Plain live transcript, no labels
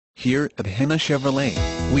Here at Henna Chevrolet,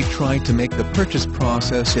 we try to make the purchase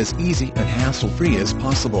process as easy and hassle-free as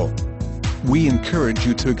possible. We encourage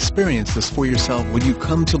you to experience this for yourself when you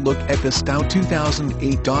come to look at the stout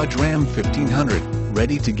 2008 Dodge Ram 1500,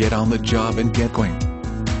 ready to get on the job and get going.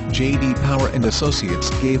 J.D. Power &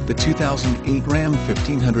 Associates gave the 2008 Ram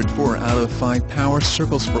 1500 4 out of 5 power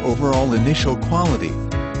circles for overall initial quality.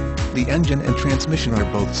 The engine and transmission are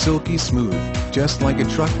both silky smooth, just like a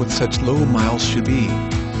truck with such low miles should be.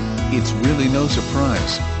 It's really no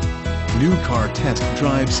surprise. New car test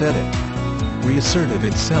drive said it. Reasserted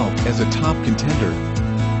itself as a top contender.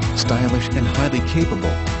 Stylish and highly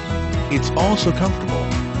capable. It's also comfortable.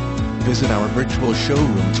 Visit our virtual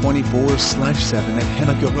showroom 24/7 at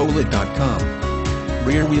hennachevrolet.com.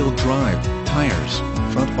 Rear-wheel drive, tires,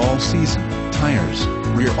 front all-season, tires,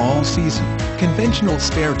 rear all-season, conventional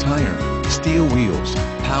spare tire, steel wheels,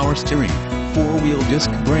 power steering, 4-wheel disc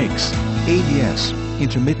brakes, ABS,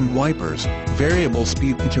 intermittent wipers, variable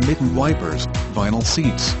speed intermittent wipers, vinyl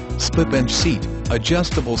seats, split bench seat,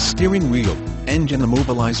 adjustable steering wheel, engine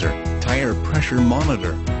immobilizer, tire pressure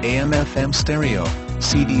monitor, AM/FM stereo,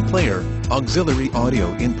 CD player, auxiliary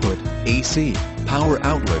audio input, AC, power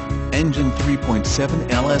outlet, engine 3.7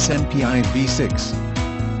 LS MPI V6.